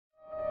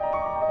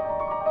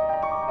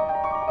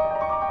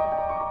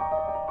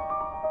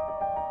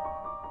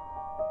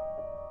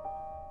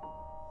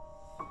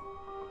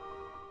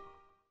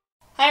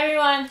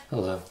everyone!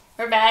 Hello.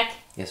 We're back.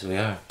 Yes, we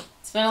are.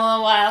 It's been a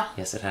little while.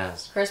 Yes, it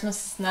has.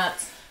 Christmas is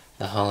nuts.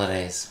 The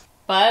holidays.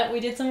 But we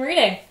did some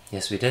reading.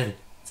 Yes, we did.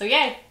 So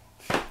yay.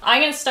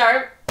 I'm gonna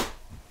start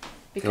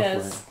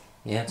because... Go for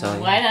it. Yeah, it's all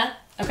you. Why not?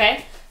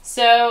 Okay.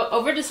 So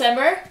over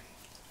December,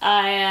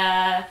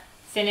 I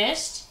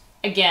finished,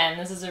 again,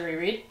 this is a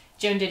reread,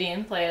 Joan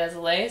Didion, Play It As a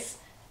Lace,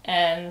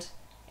 and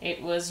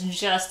it was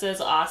just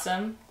as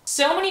awesome.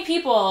 So many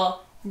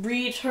people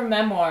read her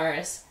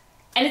memoirs,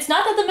 and it's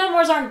not that the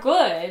memoirs aren't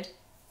good,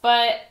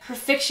 but her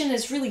fiction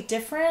is really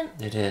different.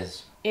 It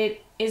is.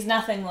 It is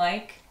nothing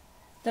like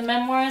the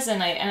memoirs,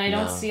 and I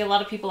don't No. see a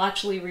lot of people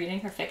actually reading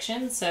her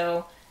fiction,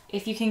 so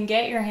if you can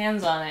get your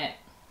hands on it,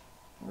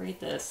 read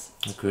this.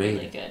 It's Agreed.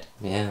 really good.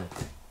 Yeah.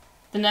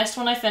 The next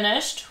one I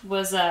finished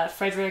was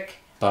Frederick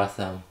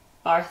Barthelme.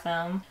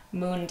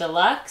 Moon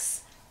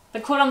Deluxe. The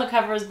quote on the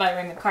cover is by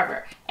Raymond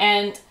Carver.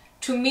 And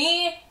to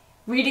me,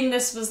 reading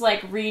this was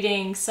like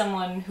reading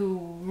someone who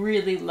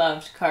really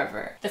loved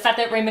Carver. The fact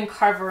that Raymond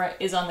Carver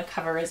is on the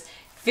cover is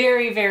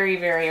very, very,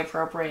 very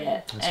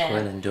appropriate. That's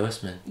quite an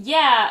endorsement.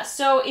 Yeah,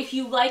 so if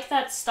you like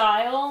that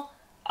style,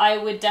 I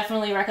would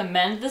definitely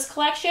recommend this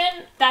collection.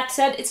 That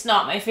said, it's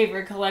not my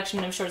favorite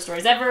collection of short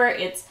stories ever.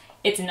 It's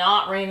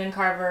not Raymond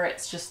Carver.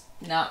 It's just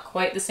not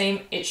quite the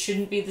same. It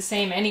shouldn't be the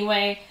same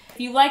anyway. If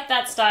you like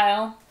that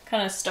style,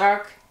 kind of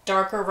stark,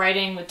 darker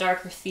writing with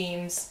darker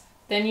themes,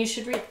 then you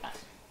should read that.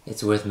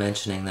 It's worth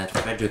mentioning that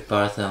Frederick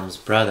Barthelme's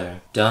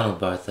brother, Donald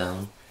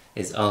Barthelme,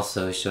 is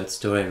also a short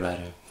story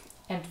writer.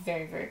 And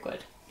very, very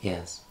good.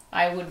 Yes.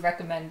 I would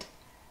recommend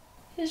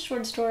his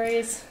short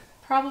stories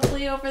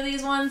probably over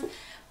these ones,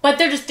 but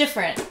they're just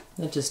different.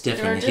 They're just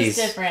different. They're just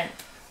different.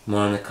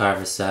 More on the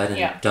Carver side, and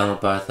Yeah. Donald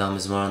Barthelme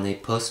is more on the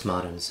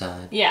postmodern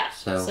side. Yeah,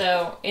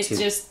 So it's two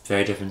just...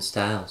 very different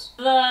styles.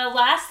 The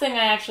last thing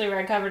I actually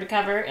read cover to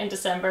cover in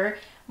December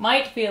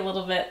might be a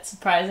little bit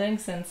surprising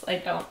since I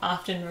don't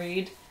often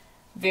read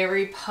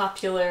very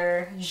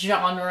popular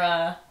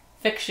genre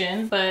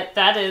fiction, but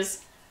that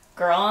is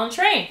Girl on a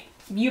Train.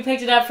 You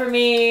picked it up for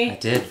me. I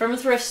did. From a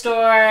thrift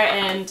store,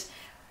 and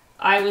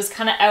I was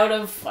kind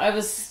of I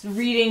was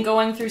reading,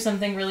 going through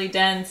something really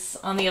dense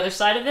on the other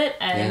side of it,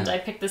 and Yeah. I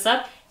picked this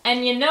up.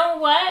 And you know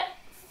what?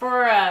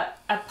 For a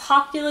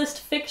populist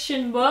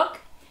fiction book,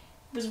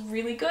 it was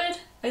really good.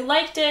 I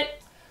liked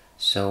it.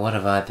 So what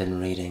have I been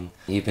reading?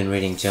 You've been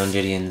reading Joan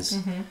Didion's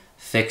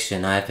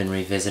fiction. I've been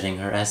revisiting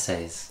her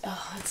essays.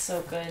 Oh, it's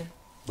so good.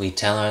 We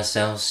tell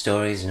ourselves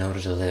stories in order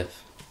to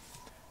live.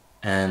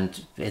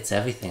 And it's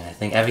everything, I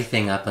think.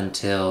 Everything up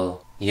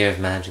until Year of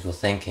Magical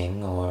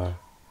Thinking or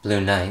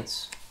Blue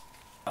Nights.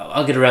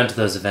 I'll get around to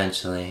those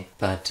eventually.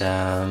 But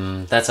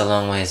that's a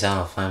long ways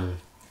off. I'm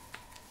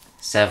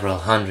several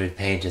hundred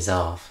pages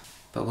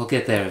off. But we'll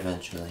get there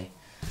eventually.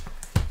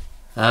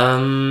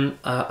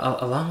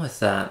 Along with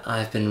that,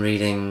 I've been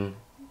reading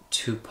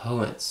two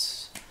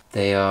poets.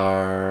 They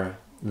are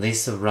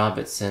Lisa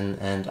Robertson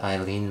and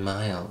Eileen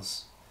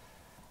Myles.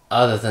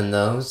 Other than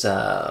those,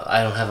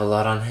 I don't have a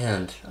lot on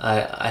hand.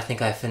 I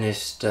think I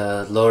finished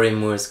Laurie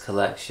Moore's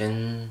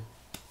collection.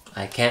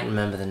 I can't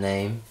remember the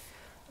name.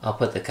 I'll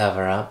put the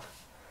cover up.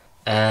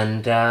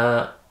 And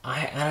I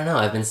don't know,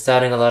 I've been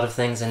starting a lot of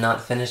things and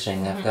not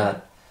finishing. I've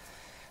got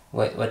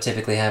what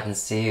typically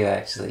happens to you,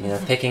 actually. You know,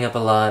 picking up a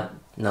lot,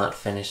 not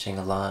finishing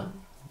a lot.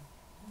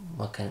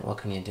 What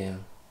can you do?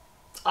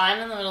 I'm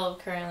in the middle of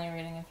currently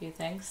reading a few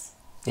things.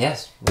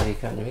 Yes, what are you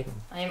currently reading?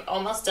 I'm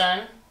almost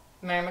done.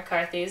 Mary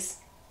McCarthy's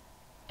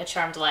A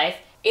Charmed Life.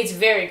 It's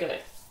very good.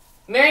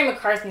 Mary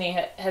McCarthy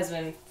has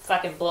been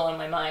fucking blowing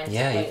my mind.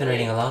 Yeah, you've been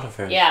reading a lot of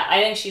her. Yeah, I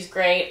think she's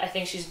great. I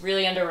think she's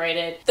really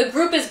underrated. The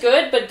group is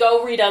good, but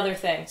go read other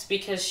things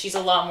because she's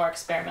a lot more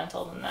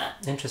experimental than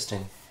that.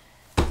 Interesting.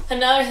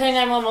 Another thing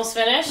I'm almost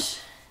finished,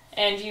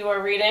 and you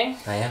are reading,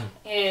 I am.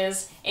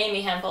 is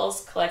Amy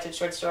Hempel's collected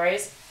short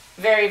stories.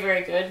 Very,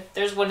 very good.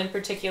 There's one in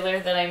particular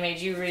that I made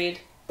you read.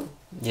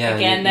 Yeah,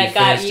 Again, you that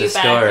got finished you a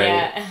back, story,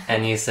 yeah.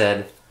 and you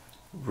said,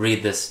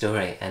 read this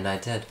story, and I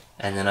did.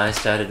 And then I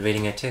started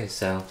reading it too,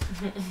 so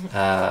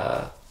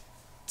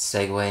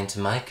segue into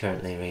my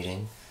currently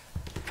reading,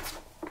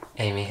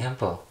 Amy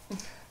Hempel.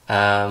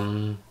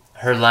 Her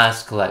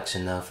last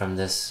collection, though, from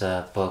this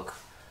book,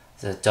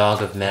 The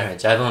Dog of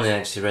Marriage. I've only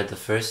actually read the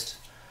first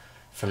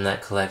from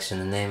that collection,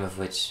 the name of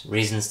which,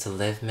 Reasons to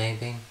Live,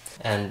 maybe.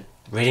 And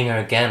reading her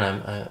again,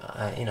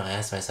 I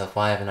asked myself,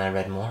 why haven't I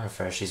read more of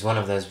her? She's one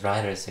of those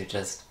writers who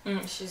just...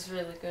 she's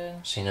really good.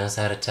 She knows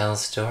how to tell a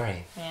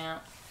story. Yeah.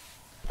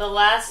 The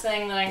last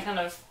thing that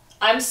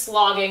I'm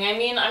slogging. I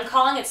mean, I'm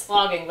calling it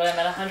slogging, but I'm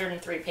at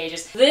 103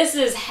 pages. This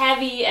is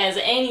heavy as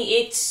any.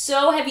 It's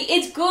so heavy.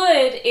 It's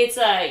good. It's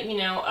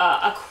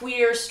a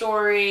queer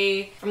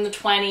story from the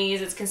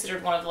 20s. It's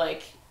considered one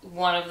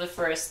of the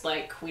first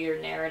queer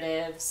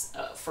narratives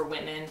for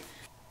women.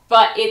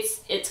 But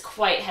it's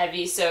quite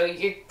heavy, so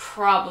you're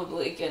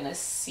probably gonna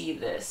see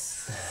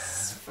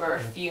this for a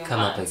few Come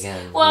months. up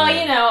again. Well,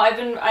 yeah.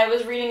 I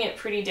was reading it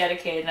pretty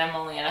dedicated, and I'm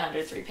only at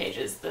 103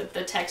 pages. The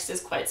text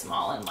is quite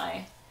small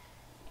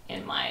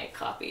in my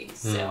copy,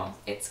 so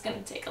it's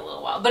gonna take a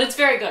little while. But it's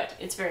very good.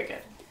 It's very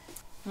good.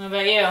 What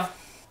about you?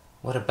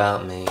 What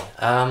about me?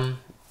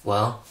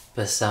 Well,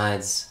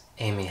 besides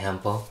Amy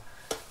Hempel,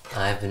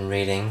 I've been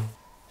reading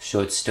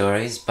short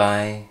stories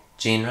by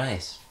Jean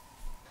Rhys.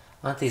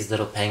 Aren't these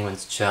little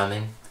penguins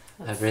charming?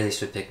 I really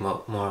should pick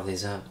more of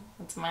these up.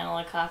 That's my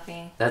little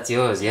copy. That's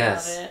yours,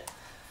 yes. I love it.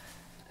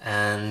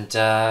 And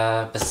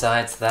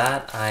besides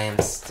that, I am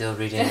still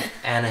reading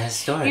Anna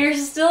Historic. You're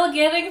still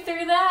getting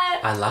through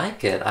that? I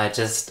like it.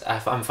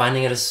 I'm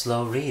finding it a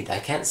slow read. I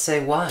can't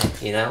say why,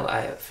 you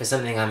know, for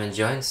something I'm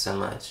enjoying so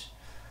much.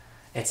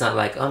 It's not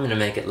like, oh, I'm going to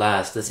make it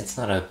last. It's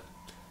not a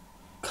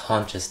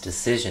conscious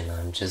decision.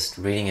 I'm just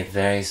reading it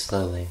very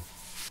slowly.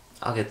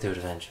 I'll get through it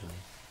eventually.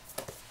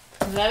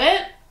 Is that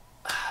it?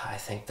 I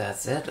think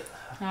that's it.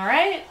 All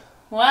right.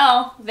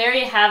 Well, there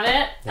you have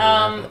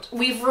it.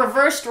 We've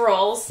reversed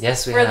roles.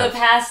 Yes, we have. have. For the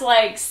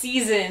past,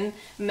 season,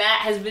 Matt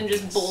has been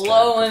just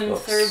blowing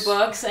through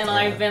books, and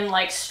I've been,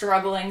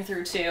 struggling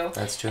through two.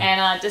 That's true.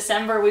 And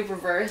December, we've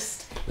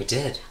reversed. We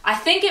did. I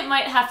think it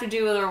might have to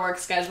do with our work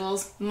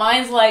schedules.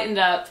 Mine's lightened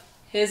up.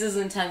 His is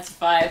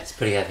intensified. It's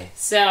pretty heavy.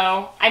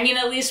 So, I mean,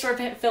 at least we're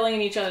filling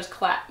in each other's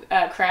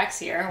cracks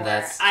here. Where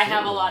That's I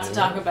have a true, lot to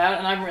talk about,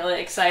 and I'm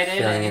really excited.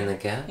 Filling in the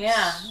gaps.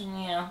 Yeah,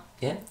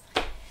 Yeah.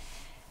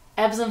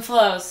 Ebbs and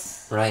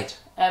flows. Right.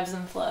 Ebbs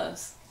and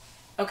flows.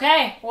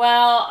 Okay,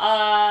 well,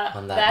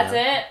 that's note.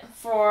 it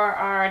for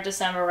our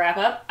December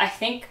wrap-up. I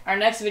think our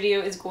next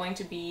video is going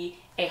to be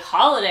a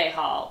holiday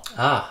haul.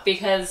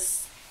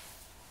 Because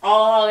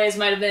all holidays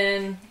might have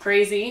been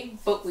crazy,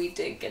 but we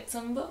did get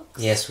some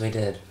books. Yes, we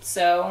did.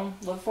 So,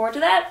 look forward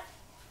to that.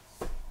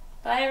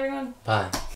 Bye, everyone. Bye.